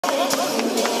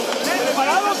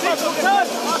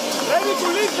Ready to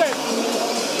listen.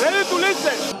 Ready to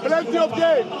listen. Plenty of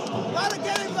game.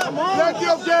 Plenty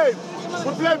of game.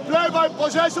 We play by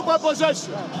possession.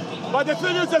 But the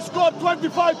thing is, they scored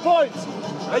 25 points.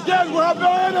 Again, we have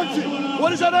no energy.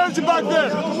 What is our energy back there?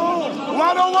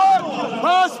 1-on-1.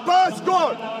 Pass,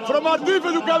 score. From our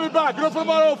defense, you coming back, not from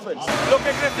our offense. Lo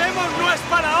que crecemos no es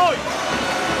para hoy.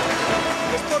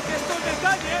 Es porque estos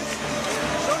detalles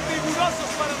son rigurosos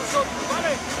para nosotros,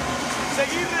 ¿vale?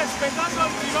 Seguir respetando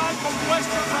al rival con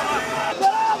vuestro trabajo.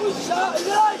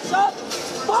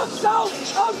 Box out,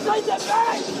 outside the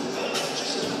paint.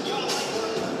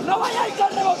 No vayáis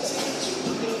al rebote.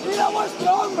 Mira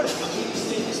vuestro hombre.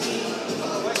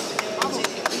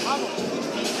 Vamos.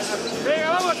 Venga,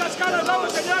 vamos, las caras,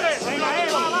 vamos, señores. Venga,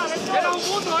 va. Queda un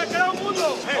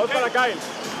mundo, Vamos para Kyle.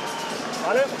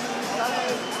 ¿Vale?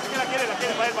 La quiere,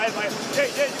 para él. Hey,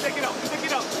 take it out.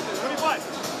 25.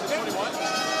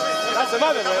 That's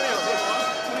another, man.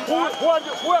 Who is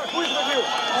with you?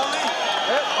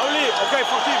 Only. Okay,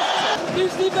 14.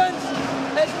 This defense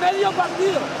es medio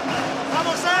partido.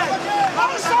 Vamos,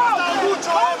 vamos.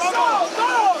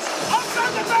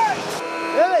 Outside the paint.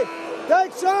 Hey,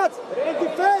 take shots. In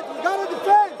defense, we gotta